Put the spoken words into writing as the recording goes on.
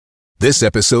This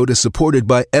episode is supported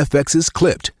by FX's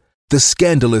Clipped, the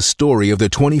scandalous story of the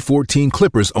 2014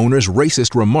 Clippers owner's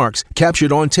racist remarks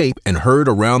captured on tape and heard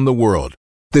around the world.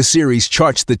 The series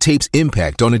charts the tape's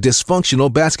impact on a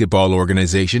dysfunctional basketball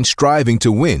organization striving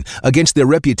to win against their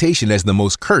reputation as the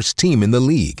most cursed team in the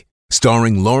league.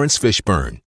 Starring Lawrence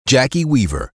Fishburne, Jackie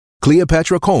Weaver,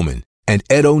 Cleopatra Coleman, and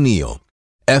Ed O'Neill.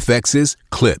 FX's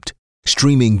Clipped,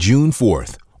 streaming June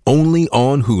 4th, only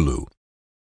on Hulu.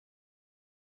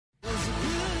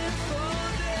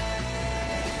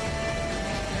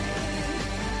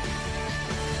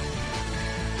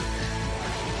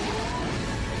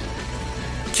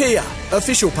 Kia,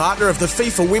 official partner of the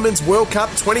FIFA Women's World Cup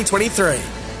 2023.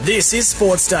 This is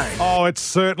Sportsday. Oh, it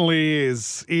certainly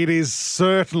is. It is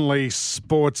certainly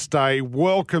Sports Day.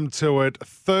 Welcome to it.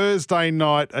 Thursday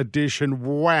night edition.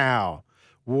 Wow.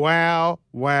 Wow.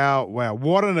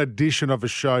 What an edition of a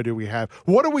show do we have?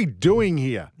 What are we doing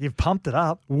here? You've pumped it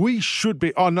up. We should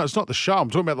be. Oh, no, it's not the show. I'm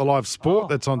talking about the live sport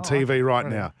that's on TV right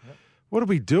now. Yep. What are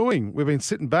we doing? We've been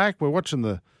sitting back. We're watching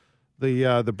the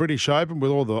British Open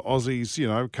with all the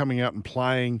Aussies, coming out and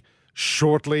playing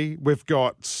shortly. We've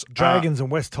got Dragons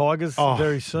and West Tigers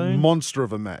very soon. Monster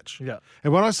of a match. Yeah.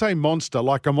 And when I say monster,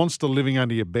 like a monster living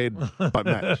under your bed type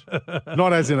match.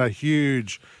 Not as in a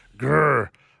huge grrr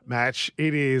match.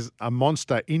 It is a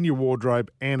monster in your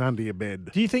wardrobe and under your bed.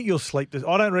 Do you think you'll sleep this?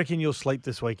 I don't reckon you'll sleep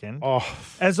this weekend. Oh,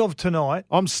 as of tonight.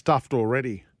 I'm stuffed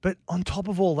already. But on top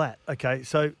of all that, okay,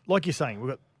 so like you're saying, we've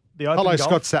got the Open Hello, Golf.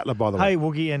 Scott Sattler, by the way. Hey,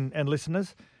 Woogie and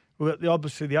listeners. We've got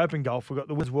obviously the Open Golf. We've got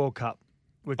the Women's World Cup.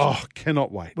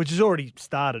 Cannot wait. Which has already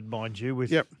started, mind you,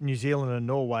 with Yep. New Zealand and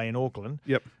Norway in Auckland.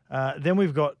 Yep. Then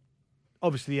we've got,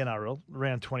 obviously, the NRL,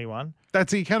 round 21.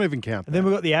 That's it. You can't even count that. And then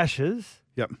we've got the Ashes.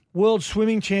 Yep. World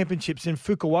Swimming Championships in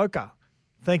Fukuoka.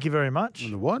 Thank you very much.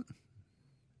 And the what?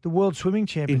 The World Swimming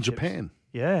Championships. In Japan.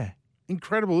 Yeah.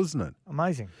 Incredible, isn't it?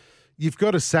 Amazing. You've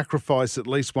got to sacrifice at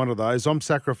least one of those. I'm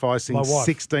sacrificing My wife.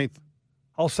 16th.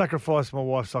 I'll sacrifice my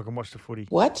wife so I can watch the footy.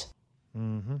 What?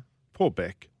 Mm-hmm. Poor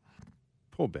Beck.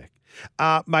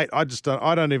 Mate, I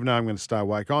don't even know I'm going to stay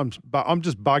awake. I'm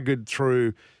just buggered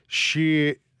through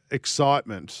sheer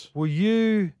excitement.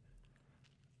 I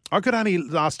could only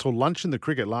last till lunch in the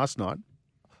cricket last night.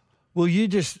 Will you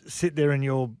just sit there in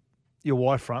your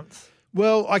wife fronts?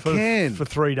 Well, I can. For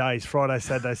 3 days, Friday,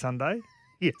 Saturday, Sunday?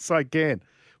 Yes, I can.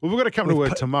 Well, we've got to come to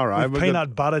work tomorrow. With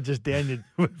peanut butter just down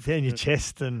your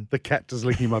chest and the cat just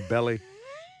licking my belly.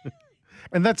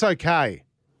 And that's okay.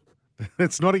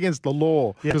 It's not against the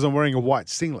law because I'm wearing a white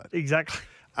singlet. Exactly.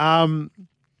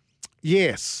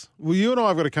 Yes. Well, you and I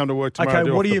have got to come to work tomorrow. Okay,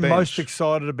 what are you bench. most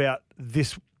excited about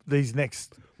these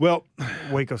next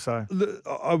week or so?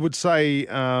 I would say,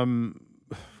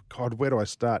 God, where do I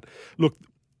start? Look,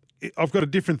 I've got a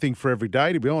different thing for every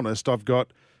day, to be honest. I've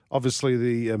got, obviously,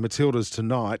 the Matildas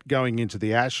tonight going into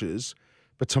the Ashes.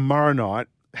 But tomorrow night,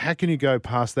 how can you go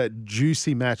past that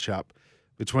juicy matchup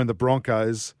between the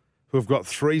Broncos, who have got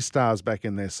 3 stars back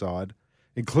in their side,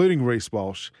 including Reece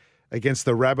Walsh, against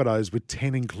the Rabbitohs with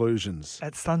 10 inclusions?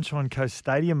 At Sunshine Coast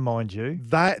Stadium, mind you.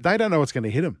 They don't know what's going to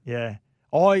hit them. Yeah.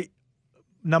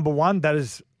 Number one, that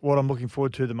is what I'm looking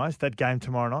forward to the most, that game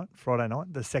tomorrow night, Friday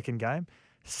night, the second game.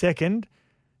 Second,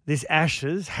 this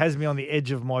Ashes has me on the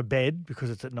edge of my bed because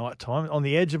it's at night time, on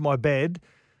the edge of my bed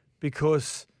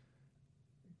because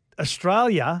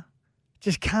Australia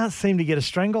just can't seem to get a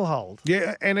stranglehold.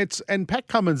 Yeah, and Pat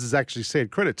Cummins has actually said,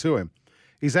 credit to him,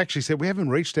 he's actually said we haven't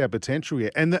reached our potential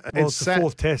yet. It's the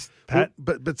fourth test, Pat.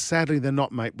 Well, but sadly they're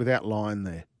not, mate, without Lyon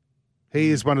there. He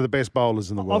is one of the best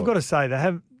bowlers in the world. I've got to say,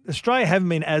 Australia haven't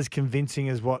been as convincing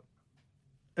as what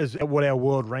our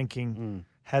world ranking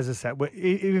has us at.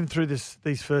 Even through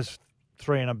these first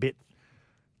 3 and a bit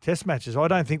test matches, I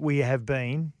don't think we have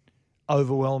been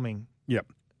overwhelming. Yep.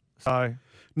 So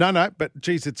no, but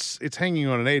geez, it's hanging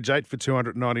on an edge. 8 for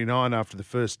 299 after the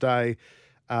first day.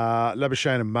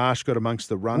 Labuschagne and Marsh got amongst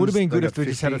the runs. Would have been good if we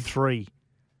just had a 3.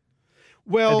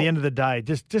 Well, at the end of the day,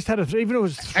 just had even if it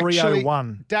was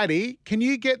 301. Daddy, can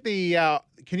you get the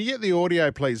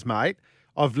audio, please, mate,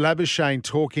 of Labuschagne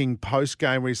talking post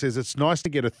game where he says it's nice to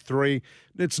get a 3.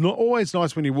 It's not always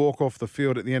nice when you walk off the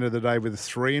field at the end of the day with a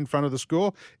 3 in front of the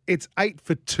score. It's 8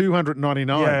 for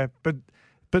 299. Yeah, but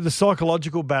the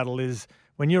psychological battle is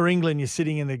when you're England, you're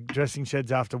sitting in the dressing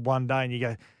sheds after one day and you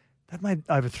go, that made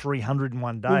over 300 in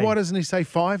one day. Well, why doesn't he say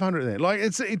 500 then? Like,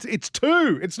 it's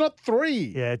 2. It's not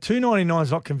 3. Yeah, 299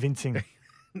 is not convincing.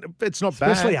 It's not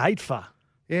bad. Especially 8 for.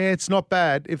 Yeah, it's not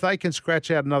bad. If they can scratch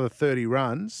out another 30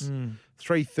 runs,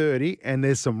 330, and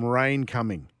there's some rain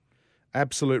coming.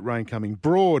 Absolute rain coming.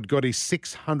 Broad got his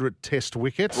 600 test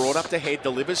wicket. Broad up to head,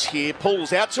 delivers here,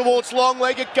 pulls out towards long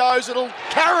leg, it goes, it'll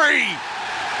carry.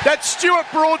 That's Stuart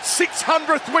Broad's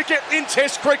 600th wicket in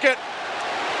Test cricket.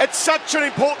 At such an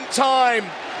important time.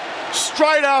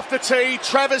 Straight after tea,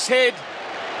 Travis Head,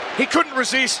 he couldn't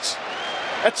resist.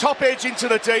 A top edge into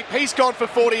the deep, he's gone for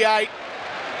 48.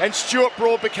 And Stuart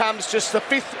Broad becomes just the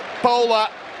 5th bowler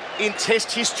in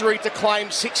Test history to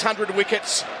claim 600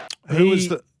 wickets.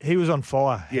 He was on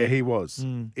fire. Yeah, he was.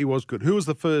 He was good. Who was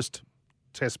the first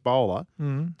Test bowler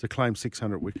to claim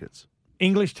 600 wickets?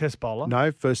 English Test bowler?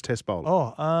 No, first Test bowler.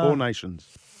 All nations.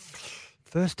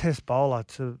 First Test bowler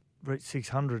to reach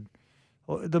 600.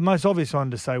 Well, the most obvious one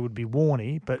to say would be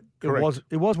Warney, but Correct.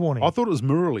 it was Warney. I thought it was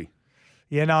Murali.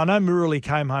 Yeah, no, I know Murali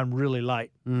came home really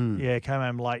late. Yeah, came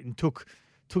home late and took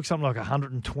something like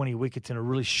 120 wickets in a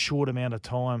really short amount of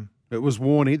time. It was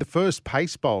Warney. The first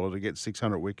pace bowler to get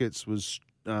 600 wickets was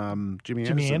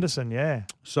Jimmy Anderson, yeah.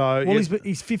 So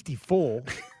he's 54.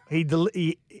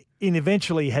 he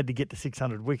eventually had to get to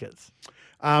 600 wickets.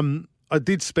 I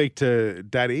did speak to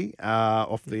Daddy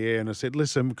off the air and I said,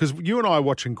 listen, because you and I are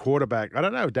watching Quarterback. I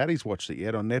don't know if Daddy's watched it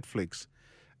yet on Netflix.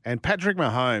 And Patrick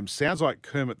Mahomes sounds like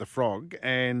Kermit the Frog.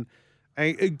 And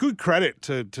a good credit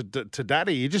to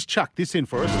Daddy. You just chucked this in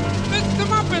for us. It's the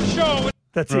Muppet Show.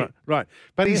 That's Right, it. right.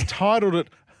 But he's titled it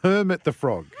Hermit the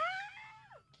Frog.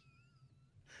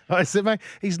 I said, mate,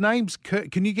 his name's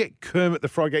can you get Kermit the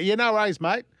Frog out? Yeah, no worries,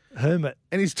 mate. Hermit.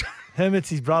 And he's Hermit's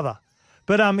his brother.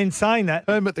 But in saying that,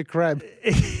 Hermit the Crab.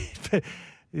 that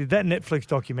Netflix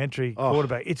documentary,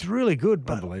 Quarterback, it's really good.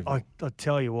 But Unbelievable. I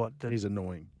tell you what, He's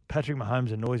annoying. Patrick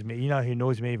Mahomes annoys me. You know who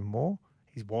annoys me even more?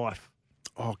 His wife.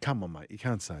 Oh, come on, mate. You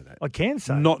can't say that. I can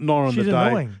say. Not on She's the day.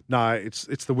 annoying. No,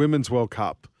 it's the Women's World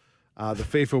Cup. The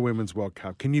FIFA Women's World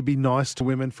Cup. Can you be nice to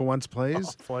women for once, please?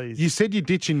 Oh, please. You said you're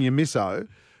ditching your misso.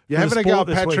 You're For having the a go sport at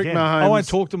this Patrick weekend. Mahomes. I won't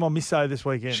talk to my misso this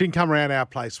weekend. She can come around our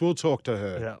place. We'll talk to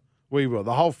her. Yeah. We will.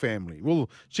 The whole family.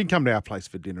 She can come to our place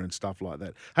for dinner and stuff like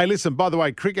that. Hey, listen, by the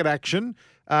way, cricket action.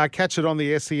 Catch it on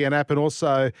the SEN app and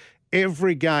also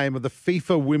every game of the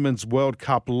FIFA Women's World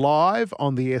Cup live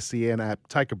on the SEN app.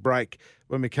 Take a break.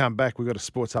 When we come back, we've got a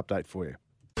sports update for you.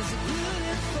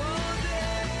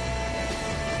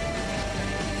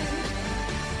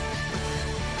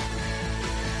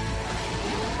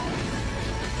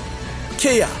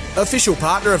 Kia, official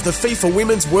partner of the FIFA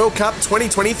Women's World Cup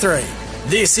 2023.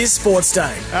 This is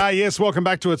Sportsday. Yes, welcome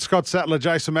back to it. Scott Sattler,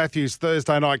 Jason Matthews,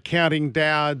 Thursday night, counting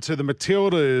down to the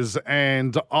Matildas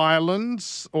and Ireland.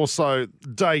 Also,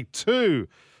 day 2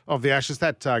 of the Ashes.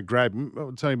 That grab,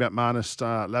 I'll tell you about Marnus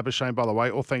Labuschagne, by the way,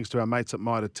 all thanks to our mates at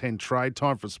Mitre 10 Trade.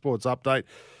 Time for a sports update.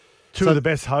 Two of the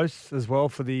best hosts as well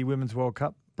for the Women's World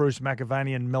Cup, Bruce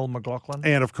McAvaney and Mel McLaughlin.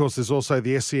 And, of course, there's also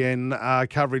the SEN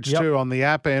coverage too on the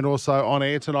app and also on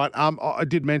air tonight. I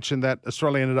did mention that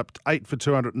Australia ended up 8 for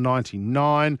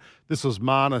 299. This was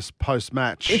Marnus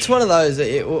post-match. It's one of those,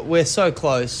 we're so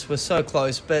close,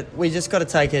 but we just got to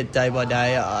take it day by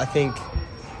day. I think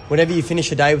whenever you finish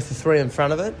a day with the 3 in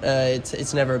front of it,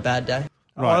 it's never a bad day.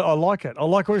 Right. I like it. I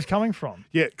like where he's coming from.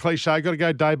 Yeah, cliche, got to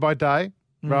go day by day.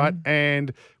 Right,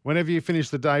 and whenever you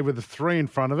finish the day with a 3 in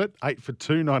front of it, 8 for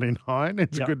 299,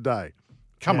 it's a good day.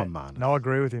 Come on, man. No, I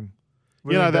agree with him.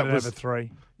 You know, that was a 3.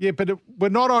 Yeah, but we're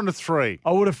not on a 3.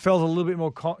 I would have felt a little bit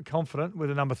more confident with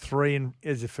a number 3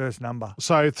 as your first number.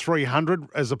 So 300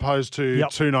 as opposed to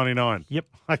 299. Yep.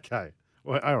 Okay.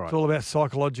 Well, all right. It's all about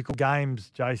psychological games,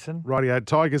 Jason. Rightio.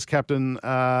 Tigers captain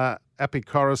Api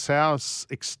Coruscant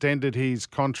extended his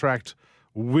contract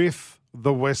with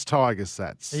the West Tigers,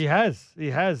 Sats. He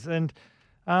has. And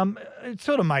it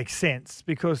sort of makes sense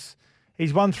because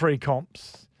he's won 3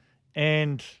 comps.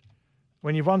 And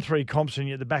when you've won 3 comps and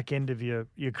you're at the back end of your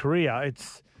career,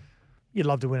 you'd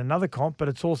love to win another comp, but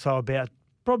it's also about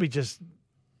probably just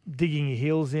digging your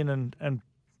heels in and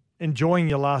enjoying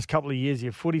your last couple of years of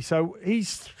your footy. So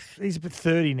he's about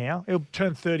 30 now. He'll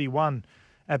turn 31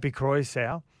 at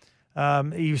Croissant.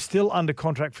 He was still under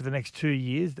contract for the next 2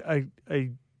 years.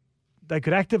 They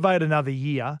could activate another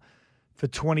year for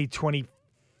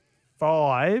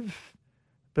 2025,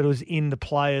 but it was in the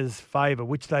players' favour,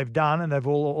 which they've done, and they've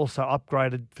also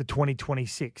upgraded for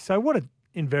 2026. So what it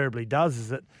invariably does is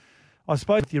that, I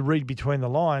suppose if you read between the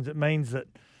lines, it means that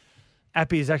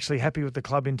Appy is actually happy with the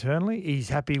club internally. He's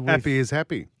happy with... Appy is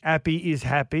happy. Appy is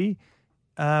happy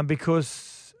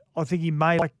because I think he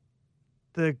may like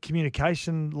the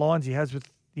communication lines he has with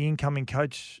the incoming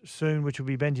coach soon, which will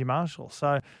be Benji Marshall.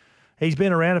 So he's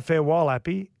been around a fair while,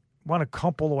 Appy. Won a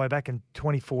comp all the way back in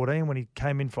 2014 when he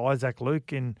came in for Isaac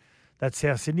Luke in that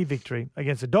South Sydney victory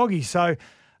against the Doggies. So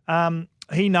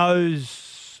he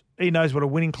knows he knows what a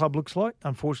winning club looks like.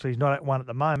 Unfortunately, he's not at one at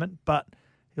the moment, but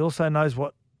he also knows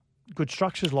what good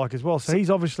structure's like as well. So he's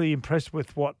obviously impressed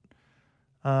with what's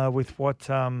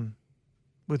going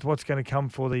to come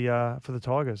for the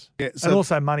Tigers. Yeah, and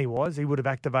also money-wise, he would have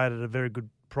activated a very good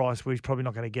price where he's probably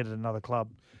not going to get at another club.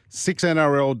 6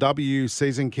 NRLW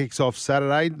season kicks off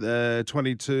Saturday,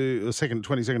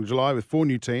 22nd of July, with 4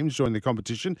 new teams joining the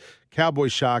competition.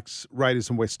 Cowboys, Sharks, Raiders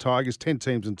and West Tigers, 10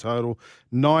 teams in total,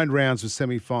 9 rounds with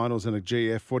semi-finals and a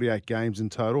GF, 48 games in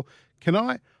total.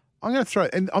 I'm going to throw,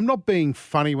 and I'm not being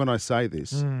funny when I say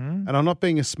this, and I'm not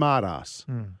being a smart ass,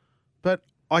 but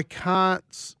I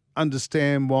can't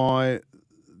understand why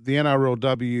the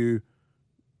NRLW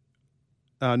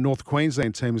North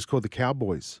Queensland team is called the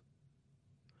Cowboys.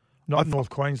 Not North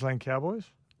Queensland Cowboys?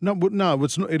 No,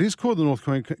 it's not. It is called the North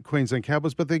Queensland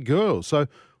Cowboys, but they're girls. So,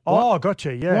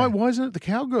 gotcha. Yeah. Why isn't it the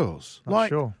Cowgirls? Not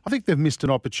sure. I think they've missed an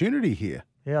opportunity here.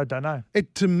 Yeah, I don't know.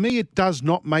 To me, it does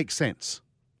not make sense.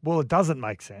 Well, it doesn't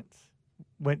make sense.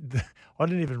 I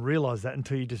didn't even realise that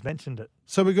until you just mentioned it.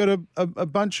 So we've got a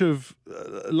bunch of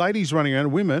ladies running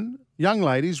around, women, young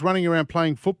ladies running around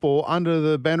playing football under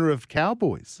the banner of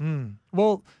Cowboys.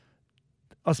 Well,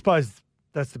 I suppose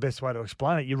that's the best way to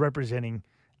explain it. You're representing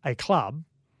a club.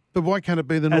 But why can't it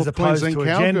be the North Queensland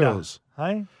Cowgirls?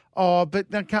 Hey? Oh, but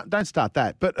don't start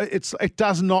that. But it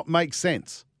does not make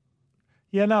sense.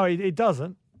 Yeah, no, it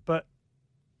doesn't. But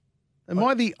am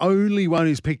I the only one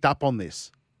who's picked up on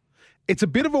this? It's a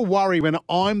bit of a worry when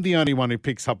I'm the only one who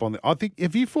picks up on it. I think,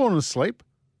 have you fallen asleep?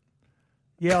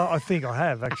 Yeah, I think I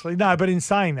have, actually. No, but in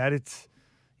saying that,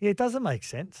 it doesn't make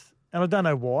sense. And I don't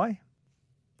know why.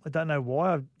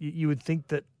 You would think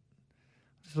that,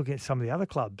 just looking at some of the other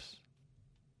clubs,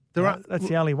 that's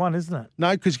the only one, isn't it?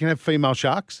 No, because you can have female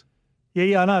Sharks.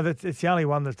 Yeah, I know. It's the only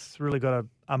one that's really got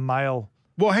a male.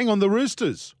 Well, hang on, the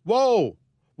Roosters. Whoa.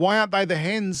 Why aren't they the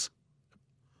hens?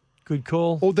 Good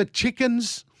call. Or the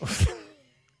chickens?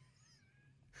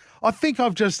 I think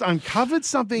I've just uncovered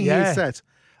something here, Sats.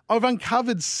 I've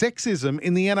uncovered sexism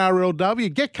in the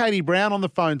NRLW. Get Katie Brown on the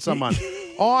phone, someone.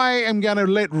 I am going to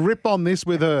let rip on this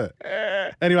with her.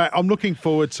 Anyway, I'm looking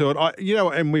forward to it.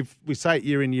 And we say it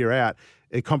year in, year out.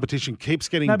 A competition keeps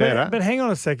getting better. But hang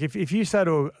on a sec. If you say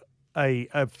to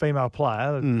a female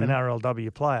player, an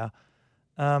NRLW player,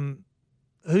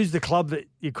 who's the club that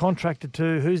you're contracted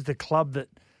to? Who's the club that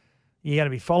you're going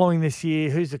to be following this year?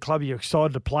 Who's the club you're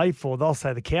excited to play for? They'll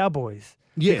say the Cowboys.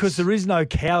 Yes. Because there is no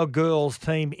Cowgirls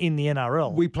team in the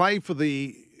NRL. We play for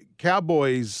the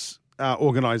Cowboys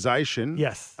organisation.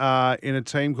 Yes. In a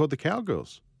team called the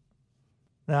Cowgirls.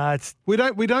 No, we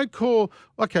don't call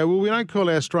our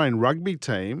Australian rugby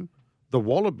team the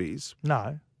Wallabies.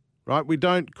 No. Right? We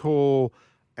don't call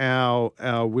our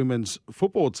women's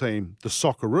football team the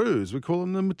Socceroos. We call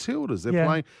them the Matildas.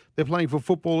 They're playing for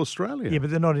Football Australia. Yeah, but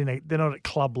they're not at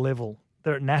club level.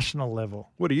 They're at national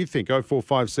level. What do you think?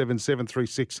 0457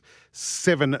 736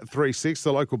 736,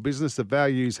 the local business that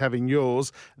values having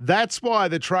yours. That's why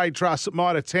the Trade Trust at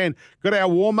Mitre 10 got our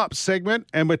warm-up segment,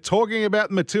 and we're talking about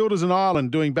Matildas and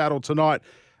Ireland doing battle tonight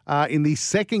in the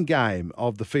second game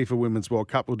of the FIFA Women's World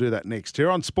Cup. We'll do that next here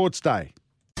on Sportsday.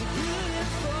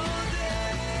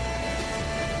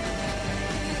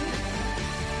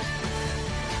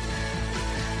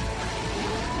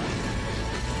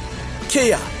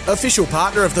 Kia, official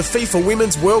partner of the FIFA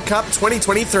Women's World Cup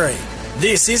 2023.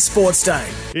 This is Sports Day.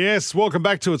 Yes, welcome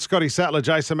back to it. Scotty Sattler,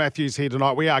 Jason Matthews here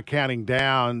tonight. We are counting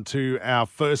down to our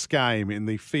first game in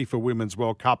the FIFA Women's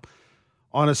World Cup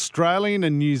on Australian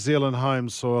and New Zealand home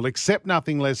soil. Accept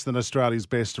nothing less than Australia's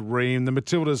best ream. The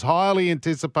Matildas' highly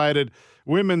anticipated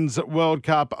Women's World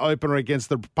Cup opener against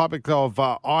the Republic of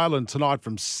Ireland tonight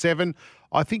from 7.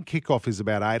 I think kickoff is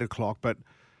about 8 o'clock, but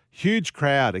huge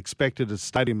crowd expected at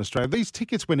Stadium Australia. These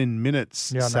tickets went in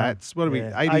minutes, Sats. What are we,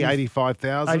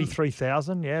 85,000?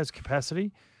 83,000, is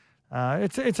capacity.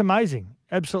 It's amazing,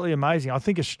 absolutely amazing. I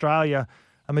think a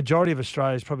majority of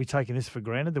Australia is probably taking this for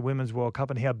granted, the Women's World Cup,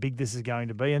 and how big this is going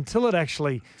to be until it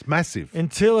actually... It's massive.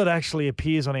 Until it actually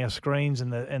appears on our screens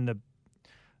and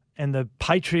the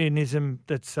patriotism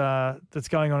that's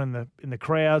going on in the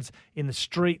crowds, in the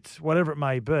streets, whatever it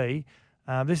may be.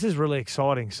 This is really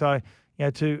exciting. So...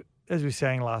 as we were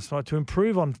saying last night, to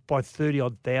improve on by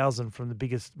 30-odd thousand from the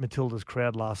biggest Matildas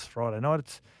crowd last Friday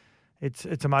night, it's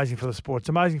amazing for the sport. It's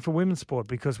amazing for women's sport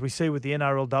because we see with the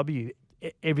NRLW,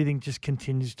 everything just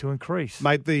continues to increase.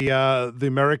 Mate, the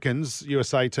Americans,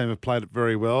 USA team have played it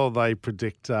very well. They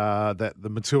predict that the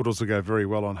Matildas will go very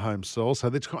well on home soil. So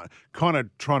they're kind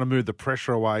of trying to move the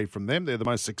pressure away from them. They're the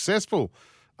most successful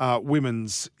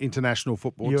women's international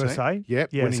football team. USA? Yep.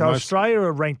 Yeah, so Australia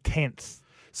are ranked 10th.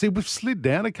 See, we've slid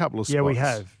down a couple of spots. Yeah, we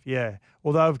have. Yeah.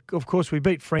 Although, of course, we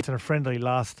beat France in a friendly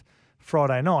last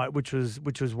Friday night, which was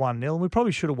 1-0. And we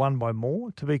probably should have won by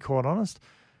more, to be quite honest.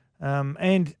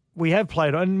 And we have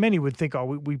played, and many would think,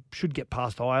 we should get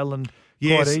past Ireland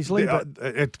quite easily. But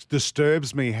it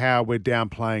disturbs me how we're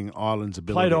downplaying Ireland's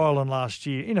ability. Played Ireland last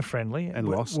year in a friendly. And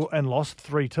lost. And lost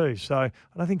 3-2. So I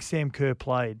don't think Sam Kerr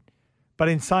played. But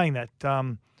in saying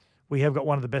that, we have got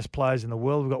one of the best players in the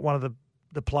world. We've got one of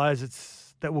the players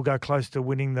that will go close to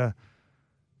winning the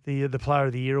Player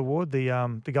of the Year award,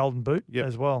 the Golden Boot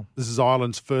as well. This is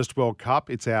Ireland's first World Cup.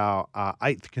 It's our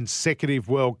 8th consecutive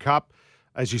World Cup.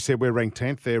 As you said, we're ranked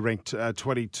 10th. They're ranked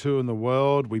 22 in the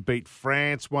world. We beat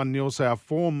France 1-0, so our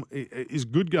form is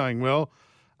good, going well.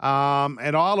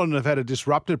 And Ireland have had a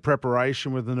disrupted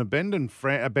preparation with an abandoned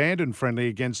friendly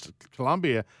against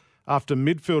Colombia after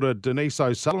midfielder Denise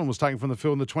O'Sullivan was taken from the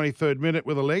field in the 23rd minute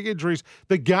with a leg injuries.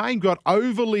 The game got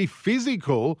overly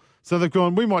physical, so they've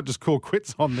gone, we might just call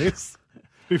quits on this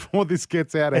before this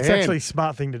gets out of hand. It's actually a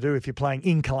smart thing to do if you're playing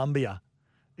in Colombia,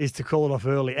 is to call it off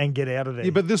early and get out of there.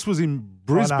 Yeah, but this was in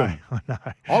Brisbane. I know.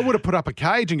 I would have put up a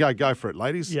cage and go for it,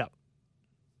 ladies. Yep.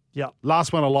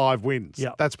 Last one alive wins.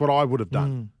 Yep. That's what I would have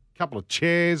done. Couple of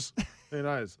chairs. Who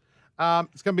knows?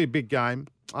 It's going to be a big game.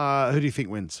 Who do you think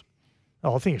wins?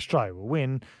 I think Australia will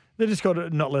win. They just got to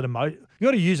not let emotion. You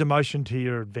got to use emotion to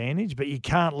your advantage, but you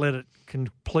can't let it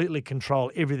completely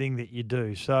control everything that you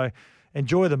do. So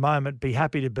enjoy the moment, be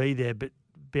happy to be there, but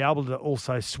be able to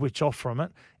also switch off from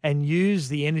it and use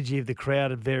the energy of the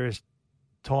crowd at various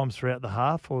times throughout the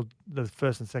half or the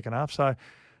first and second half. So,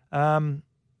 Australia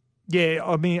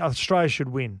should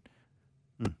win.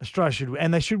 Australia should win,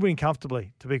 and they should win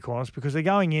comfortably, to be quite honest, because they're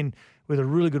going in with a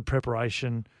really good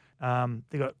preparation.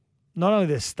 They've got not only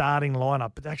their starting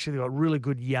lineup, but actually they've got really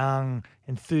good, young,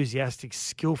 enthusiastic,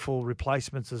 skillful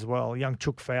replacements as well. Young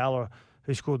Chook Fowler,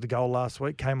 who scored the goal last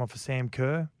week, came off of Sam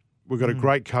Kerr. We've got a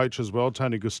great coach as well,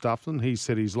 Tony Gustafsson. He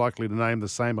said he's likely to name the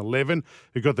same 11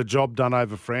 who got the job done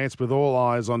over France, with all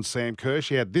eyes on Sam Kerr.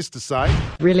 She had this to say.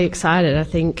 Really excited. I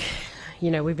think,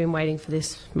 we've been waiting for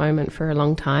this moment for a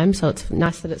long time, so it's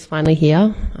nice that it's finally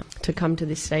here to come to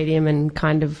this stadium and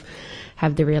kind of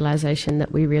have the realisation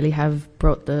that we really have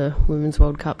brought the Women's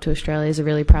World Cup to Australia is a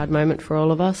really proud moment for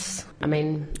all of us. I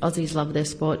mean, Aussies love their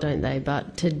sport, don't they?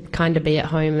 But to kind of be at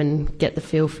home and get the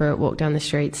feel for it, walk down the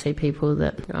street, see people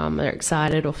that are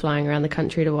excited or flying around the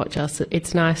country to watch us,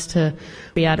 it's nice to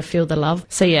be able to feel the love.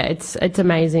 So yeah, it's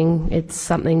amazing. It's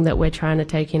something that we're trying to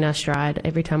take in our stride.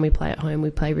 Every time we play at home, we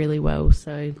play really well.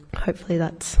 So hopefully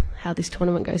that's how this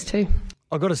tournament goes too.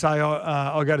 I've got to say,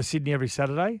 I go to Sydney every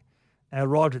Saturday. I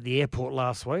arrived at the airport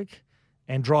last week,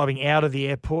 and driving out of the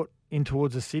airport in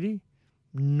towards the city,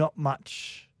 not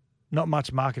much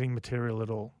marketing material at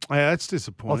all. Yeah, that's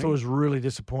disappointing. I thought it was really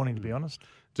disappointing, to be honest.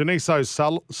 Denise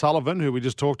O'Sullivan, who we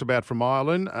just talked about from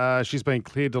Ireland, she's been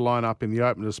cleared to line up in the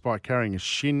open despite carrying a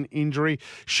shin injury.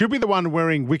 She'll be the one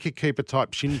wearing wicketkeeper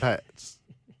type shin pads.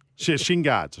 Shin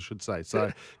guards, I should say.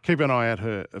 So keep an eye out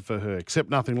for her.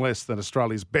 Accept nothing less than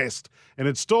Australia's best. And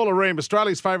it's Stall Ream,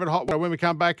 Australia's favourite hot water. When we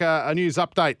come back, a news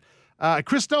update.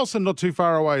 Chris Nelson not too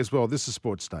far away as well. This is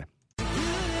Sportsday.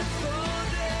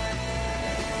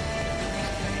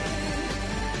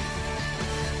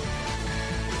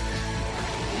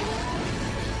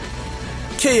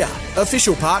 Kia,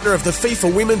 official partner of the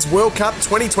FIFA Women's World Cup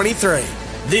 2023.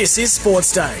 This is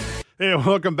Sportsday. Yeah,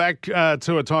 welcome back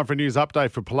to a time for a news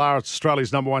update for Polaris, Australia's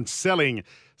 #1 selling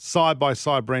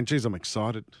side-by-side brand. Geez, I'm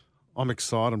excited. I'm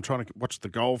trying to watch the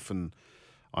golf, and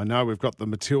I know we've got the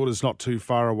Matildas not too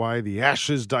far away, the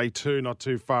Ashes Day 2 not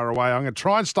too far away. I'm going to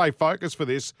try and stay focused for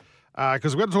this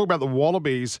because we're going to talk about the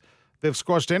Wallabies. They've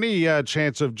squashed any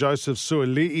chance of Joseph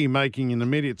Suoli'i making an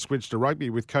immediate switch to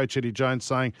rugby, with Coach Eddie Jones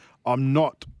saying, I'm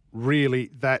not really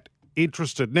that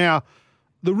interested. Now,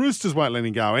 the Roosters won't let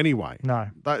him go anyway. No.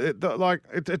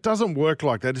 It doesn't work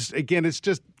like that. It's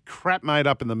just crap made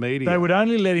up in the media. They would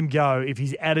only let him go if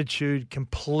his attitude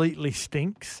completely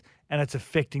stinks and it's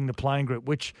affecting the playing group,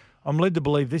 which I'm led to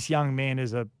believe this young man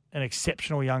is an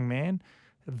exceptional young man,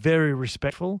 very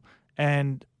respectful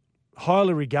and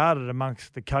highly regarded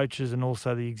amongst the coaches and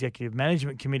also the executive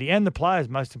management committee and the players,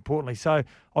 most importantly. So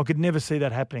I could never see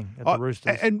that happening at the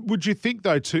Roosters. And would you think,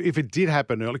 though, too, if it did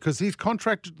happen early, because he's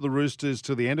contracted to the Roosters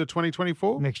to the end of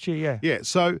 2024? Next year, yeah. Yeah,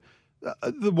 so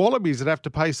the Wallabies would have to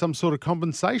pay some sort of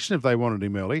compensation if they wanted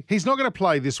him early. He's not going to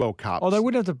play this World Cup. Oh, they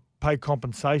would have to pay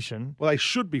compensation. Well, they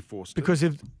should be forced to. Because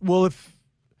if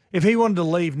he wanted to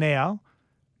leave now...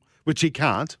 Which he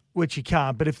can't.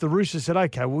 But if the Roosters said,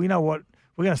 okay, well, you know what?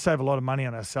 We're going to save a lot of money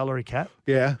on our salary cap.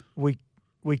 Yeah. We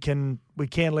we can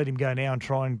let him go now and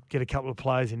try and get a couple of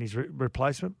players in his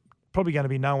replacement. Probably going to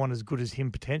be no one as good as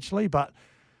him potentially, but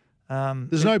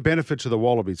there's no benefit to the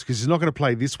Wallabies because he's not going to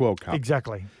play this World Cup.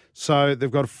 Exactly. So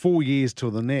they've got 4 years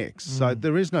till the next. So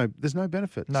there's no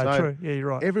benefit. No, so true. Yeah, you're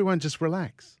right. Everyone just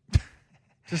relax.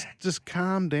 just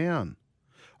calm down.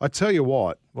 I tell you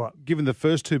what, given the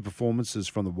first two performances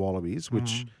from the Wallabies,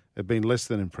 which have been less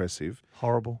than impressive.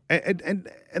 Horrible.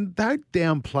 And don't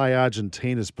downplay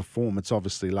Argentina's performance,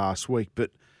 obviously, last week,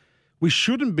 but we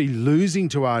shouldn't be losing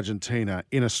to Argentina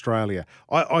in Australia.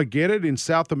 I get it, in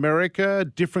South America,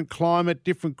 different climate,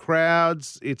 different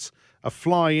crowds. It's a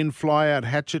fly-in, fly-out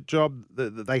hatchet job.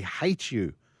 They hate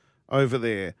you over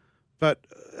there. But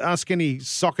ask any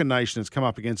soccer nation that's come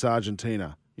up against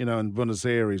Argentina, in Buenos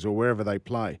Aires or wherever they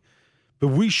play. But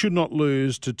we should not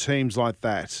lose to teams like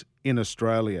that in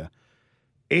Australia.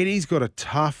 Eddie's got a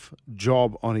tough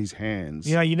job on his hands.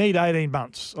 You need 18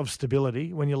 months of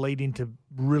stability when you lead into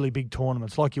really big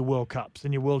tournaments like your World Cups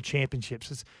and your World Championships.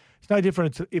 It's no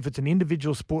different if it's an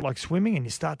individual sport like swimming and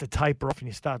you start to taper off and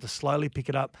you start to slowly pick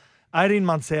it up. 18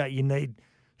 months out, you need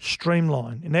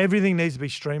streamline, and everything needs to be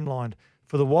streamlined.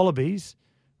 For the Wallabies,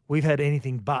 we've had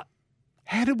anything but.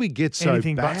 How did we get so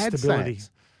anything bad, but stability?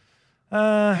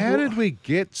 How did we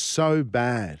get so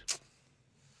bad?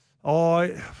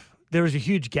 There is a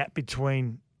huge gap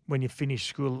between when you finish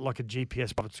school, like a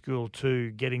GPS private school,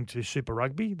 to getting to Super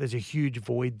Rugby. There's a huge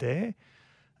void there.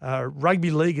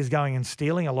 Rugby League is going and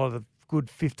stealing a lot of the good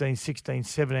 15, 16,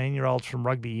 17-year-olds from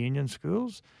rugby union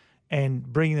schools and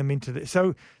bringing them into the...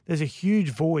 So there's a huge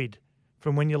void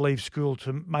from when you leave school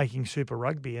to making Super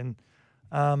Rugby. And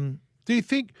do you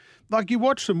think, like you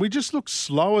watch them, we just look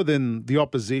slower than the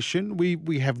opposition?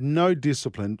 We have no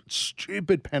discipline,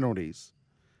 stupid penalties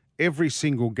every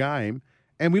single game,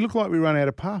 and we look like we run out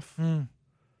of puff. And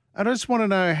I just want to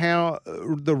know how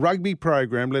the rugby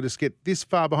program let us get this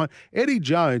far behind. Eddie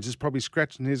Jones is probably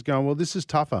scratching his going, well, this is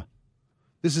tougher.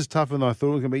 This is tougher than I thought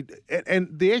it was going to be.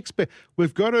 And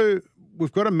we've got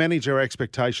to manage our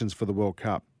expectations for the World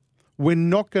Cup. We're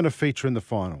not going to feature in the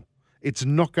final. It's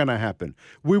not going to happen.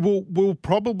 We'll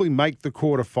probably make the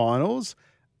quarterfinals,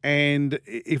 and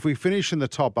if we finish in the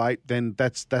top 8, then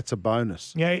that's a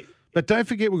bonus. Yeah. But don't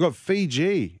forget, we've got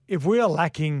Fiji. If we are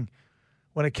lacking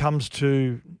when it comes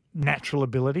to natural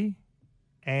ability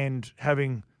and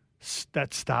having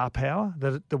that star power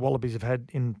that the Wallabies have had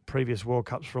in previous World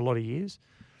Cups for a lot of years,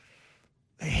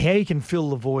 how you can fill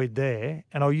the void there,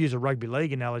 and I'll use a rugby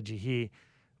league analogy here,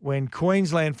 when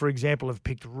Queensland, for example, have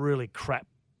picked really crap,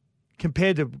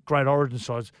 compared to great origin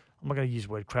sides, I'm not going to use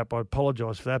the word crap, I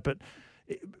apologise for that, but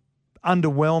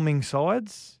underwhelming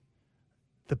sides,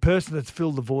 the person that's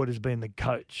filled the void has been the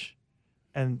coach.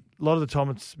 And a lot of the time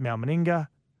it's Mal Meninga.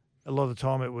 A lot of the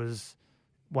time it was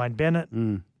Wayne Bennett.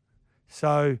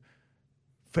 So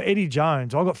for Eddie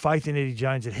Jones, I've got faith in Eddie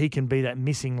Jones that he can be that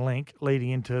missing link leading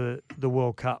into the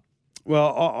World Cup.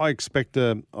 Well, I expect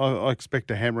a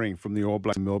hammering from the All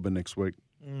Blacks in Melbourne next week.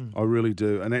 I really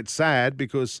do. And it's sad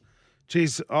because,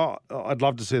 geez, I'd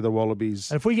love to see the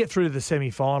Wallabies. And if we get through to the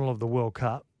semi-final of the World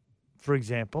Cup, for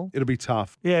example. It'll be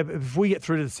tough. Yeah, but if we get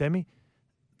through to the semi,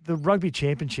 the Rugby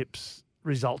Championships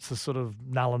results are sort of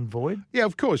null and void. Yeah,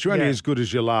 of course. You're only as good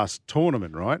as your last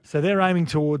tournament, right? So they're aiming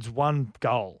towards one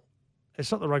goal.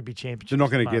 It's not the Rugby Championships. They're not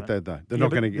going to get that, though. They're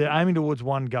not going to get. They're aiming towards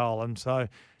one goal, and so.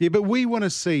 Yeah, but we want to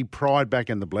see pride back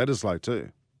in the Bledisloe too.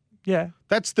 Yeah,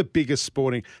 that's the biggest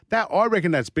sporting. I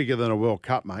reckon that's bigger than a World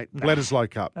Cup, mate. No.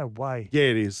 Bledisloe Cup. No way. Yeah,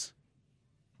 it is.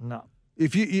 No.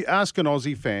 If you ask an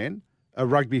Aussie fan, a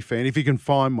rugby fan, if you can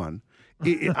find one,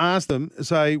 ask them,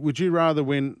 say, would you rather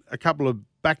win a couple of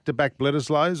back-to-back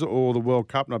Bledisloes or the World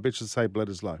Cup? And I bet you say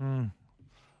Bledisloe.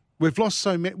 We've lost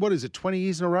so many, 20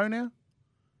 years in a row now?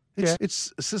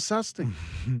 It's disgusting.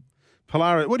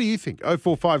 Polaris, what do you think?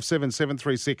 0457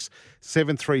 736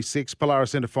 736.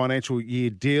 Polaris Centre financial year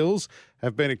deals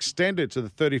have been extended to the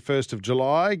 31st of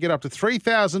July. Get up to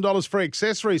 $3,000 free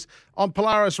accessories on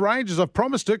Polaris range. As I've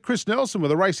promised it, Chris Nelson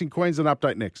with a Racing Queensland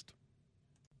update next.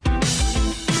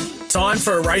 Time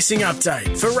for a racing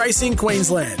update for Racing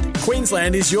Queensland.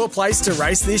 Queensland is your place to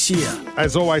race this year.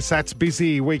 As always, Sat's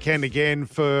busy weekend again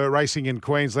for racing in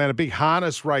Queensland. A big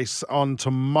harness race on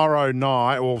tomorrow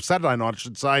night, or Saturday night, I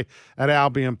should say, at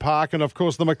Albion Park. And, of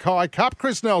course, the Mackay Cup.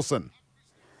 Chris Nelson.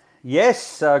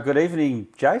 Yes, good evening,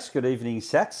 Jace. Good evening,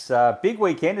 Sats. Big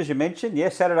weekend, as you mentioned.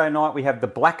 Yes, Saturday night we have the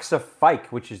Blacks of Fake,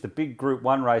 which is the big Group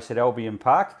 1 race at Albion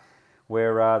Park,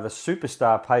 where the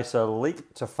superstar pacer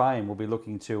Leap to Fame will be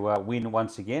looking to win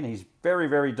once again. He's very,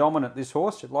 very dominant, this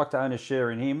horse. You'd like to own a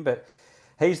share in him, but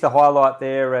he's the highlight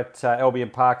there at Albion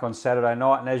Park on Saturday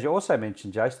night. And as you also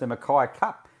mentioned, Jason, the Mackay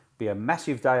Cup Be a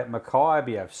massive day at Mackay.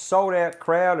 Be a sold-out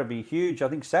crowd. It'd be huge. I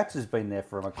think Sats has been there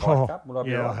for a Mackay Cup. Would I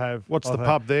be right? I have. What's the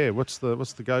pub there? What's the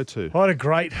go-to? I had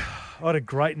a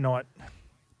great night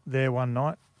there one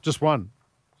night. Just one?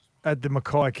 At the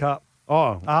Mackay Cup.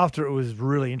 Oh. After it was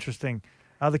really interesting.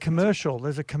 There's a commercial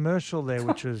there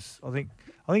which was, I think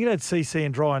it had CC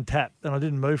and Dry and Tap, and I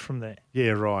didn't move from there.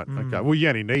 Yeah, right. Okay. Well, you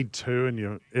only need two and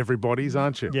you're everybody's,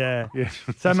 aren't you? Yeah.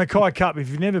 So Mackay Cup, if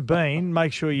you've never been,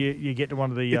 make sure you get to one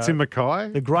of the... It's in Mackay?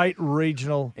 The great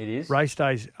regional race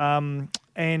days. And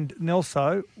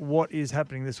Nelso, what is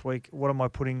happening this week? What am I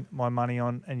putting my money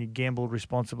on? And you gamble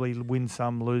responsibly, win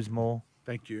some, lose more.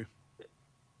 Thank you.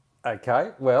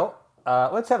 Okay, well,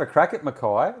 let's have a crack at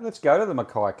Mackay. Let's go to the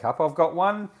Mackay Cup. I've got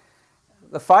one...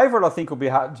 The favourite, I think, will be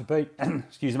hard to beat,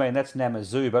 excuse me, and that's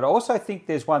Namazoo. But I also think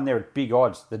there's one there at big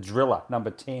odds, the Driller, number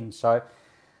 10. So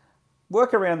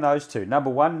work around those two. Number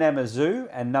 1, Namazoo,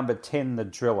 and number 10, the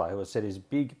Driller, who I said is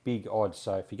big, big odds.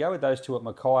 So if you go with those two at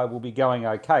Mackay, we'll be going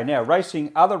okay. Now,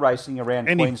 other racing around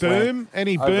Queensland.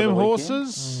 Any boom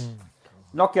horses?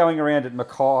 Not going around at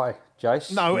Mackay,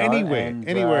 Jace. No,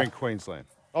 anywhere in Queensland.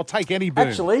 I'll take any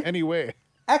boom. Anywhere.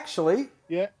 Actually.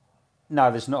 Yeah. No,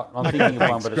 there's not. I'm thinking of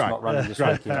one, but it's not running this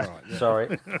weekend. Right,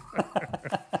 Sorry.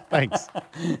 Thanks.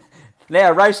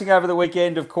 Now, racing over the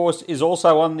weekend, of course, is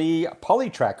also on the Poly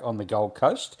track on the Gold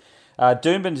Coast.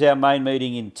 Doomben's our main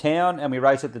meeting in town, and we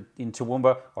race at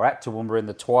Toowoomba in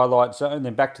the Twilight Zone,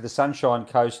 then back to the Sunshine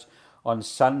Coast on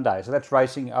Sunday. So that's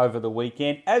racing over the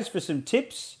weekend. As for some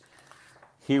tips,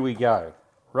 here we go.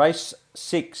 Race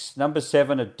 6, number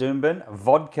 7 at Doomben,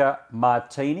 Vodka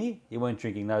Martini. You weren't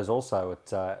drinking those also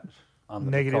at... on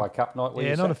the Mackay Cup night.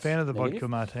 Yeah, not a fan of the vodka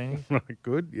martini.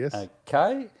 Good, yes.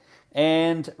 Okay.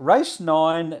 And race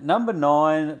 9, number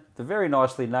 9, the very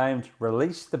nicely named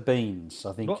Release the Beans,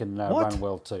 I think can run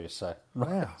well too. So,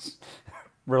 wow.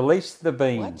 Release the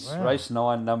Beans, wow. Race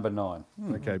 9, number 9.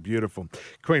 Okay, beautiful.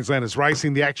 Queenslanders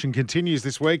racing. The action continues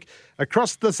this week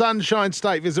across the Sunshine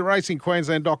State. Visit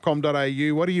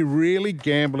racingqueensland.com.au. What are you really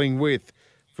gambling with?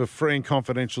 For free and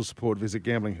confidential support, visit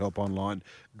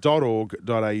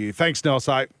gamblinghelponline.org.au. Thanks,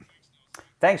 Nelson.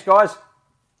 Thanks, guys.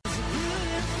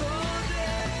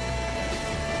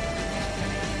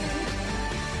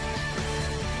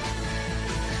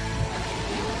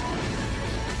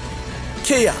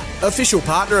 Kia, official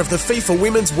partner of the FIFA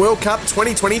Women's World Cup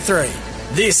 2023.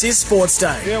 This is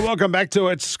Sportsday. Yeah, welcome back to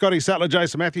it. Scotty Sattler,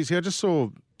 Jason Matthews here. I just saw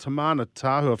Tamana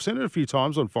Tahu. I've seen it a few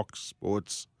times on Fox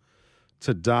Sports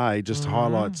today, just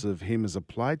highlights of him as a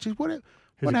player. Geez, what happened?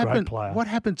 Great player. What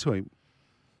happened to him?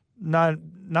 No,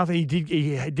 nothing. He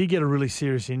did get a really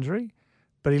serious injury,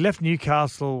 but he left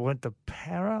Newcastle, went to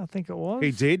Para, I think it was. He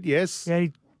did, yes. Yeah,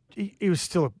 he was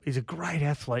he's a great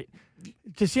athlete.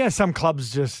 Just some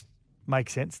clubs just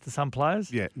make sense to some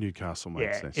players. Yeah, Newcastle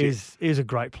makes sense. He's a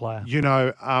great player. You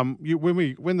know,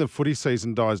 when the footy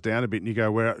season dies down a bit, and you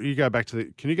go can you go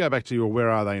back to your Where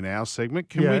Are They Now segment?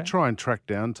 Can we try and track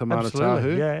down Tamana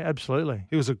Tahu? Yeah, absolutely.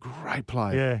 He was a great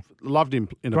player. Yeah, loved him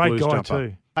in a great Blues guy jumper.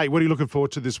 Too. Hey, what are you looking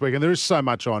forward to this week? And there is so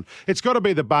much on. It's got to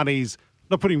be the Bunnies.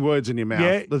 Not putting words in your mouth.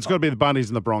 Yeah, it's got to be the Bunnies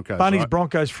and the Broncos. Bunnies right?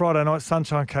 Broncos Friday night,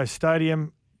 Sunshine Coast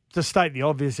Stadium. To state the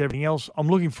obvious, everything else, I'm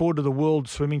looking forward to the World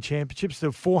Swimming Championships.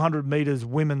 The 400 metres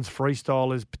women's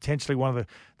freestyle is potentially one of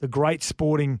the great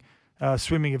sporting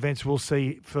swimming events we'll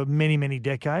see for many, many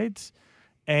decades.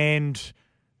 And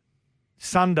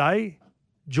Sunday,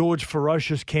 George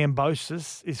Ferocious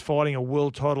Cambosis is fighting a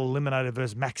world title eliminator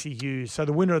versus Maxie Hughes. So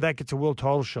the winner of that gets a world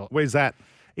title shot. Where's that?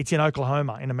 It's in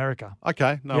Oklahoma, in America.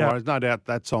 Okay, no worries. No doubt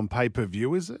that's on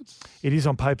pay-per-view, is it? It is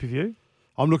on pay-per-view.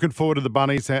 I'm looking forward to the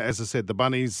Bunnies, as I said, the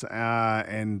Bunnies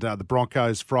and the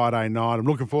Broncos Friday night. I'm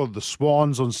looking forward to the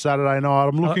Swans on Saturday night.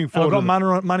 I'm looking forward I've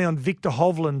got money on Victor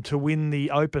Hovland to win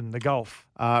the Open, the golf.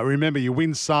 Remember, you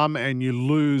win some and you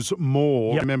lose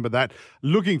more. Yep. Remember that.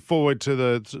 Looking forward to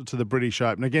the British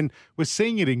Open. Again, we're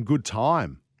seeing it in good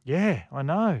time. Yeah, I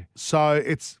know. So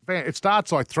it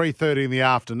starts like 3:30 in the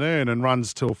afternoon and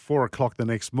runs till 4 o'clock the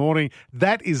next morning.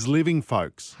 That is living,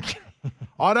 folks.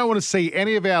 I don't want to see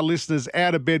any of our listeners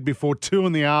out of bed before 2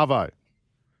 in the arvo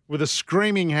with a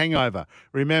screaming hangover.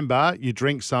 Remember, you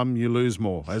drink some, you lose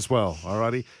more as well. All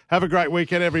righty. Have a great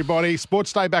weekend, everybody.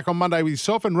 Sports Day back on Monday with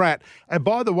yourself and Rat. And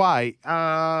by the way,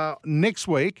 next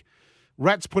week,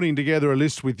 Rat's putting together a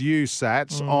list with you,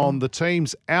 Sats, on the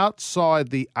teams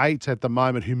outside the 8 at the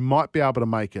moment who might be able to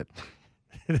make it.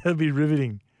 That'll be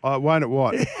riveting. Won't it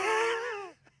what?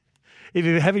 If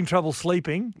you're having trouble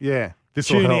sleeping, this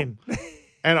tune will help. in.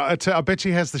 And I bet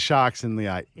she has the Sharks in the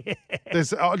 8. Yeah.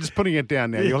 I'm just putting it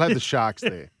down now. You'll have the Sharks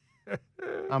there.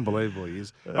 Unbelievable he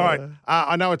is. All right,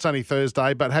 I know it's only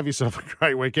Thursday, but have yourself a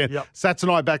great weekend. Yep. Sats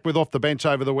and I back with Off the Bench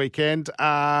over the weekend.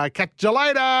 Catch you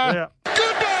later. Yeah.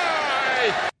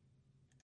 Goodbye!